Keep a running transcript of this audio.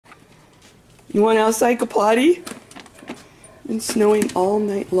You want outside go potty? Been snowing all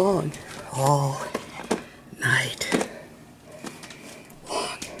night long. All night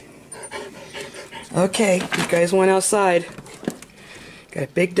long. Okay, you guys went outside. Got a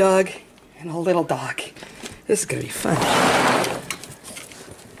big dog and a little dog. This is gonna be fun.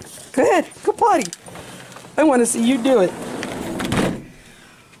 Go ahead, go potty. I want to see you do it.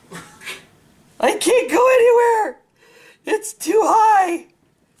 I can't go anywhere. It's too high.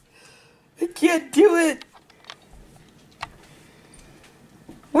 I can't do it.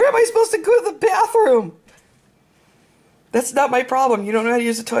 Where am I supposed to go to the bathroom? That's not my problem. You don't know how to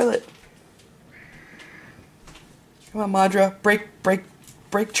use the toilet. Come on, Madra.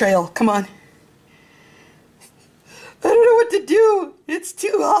 Break trail. Come on. I don't know what to do. It's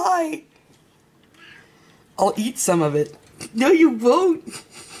too high. I'll eat some of it. No, you won't.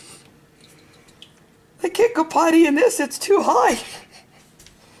 I can't go potty in this. It's too high.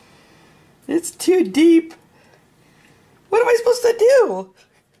 It's too deep. What am I supposed to do?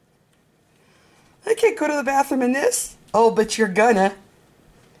 I can't go to the bathroom in this. Oh, but you're gonna.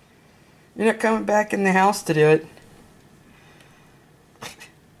 You're not coming back in the house to do it.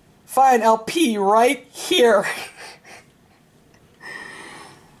 Fine, I'll pee right here.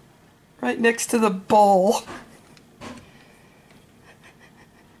 Right next to the bowl.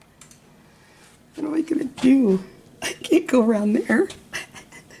 What am I gonna do? I can't go around there.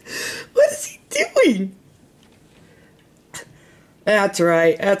 What is he doing? That's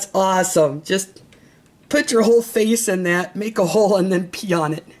right. That's awesome. Just put your whole face in that, make a hole, and then pee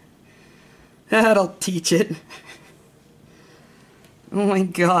on it. That'll teach it. Oh my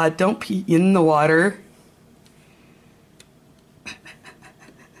God, don't pee in the water.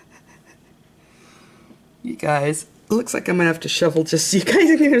 You guys, it looks like I'm gonna have to shovel just so you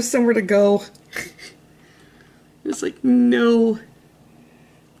guys can have somewhere to go. It's like, no.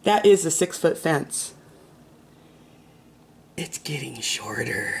 That is a 6-foot fence. It's getting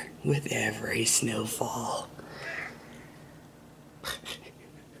shorter with every snowfall.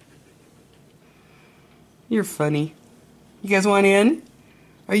 You're funny. You guys want in?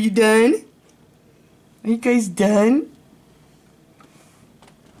 Are you done? Are you guys done?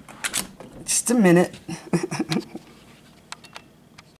 Just a minute.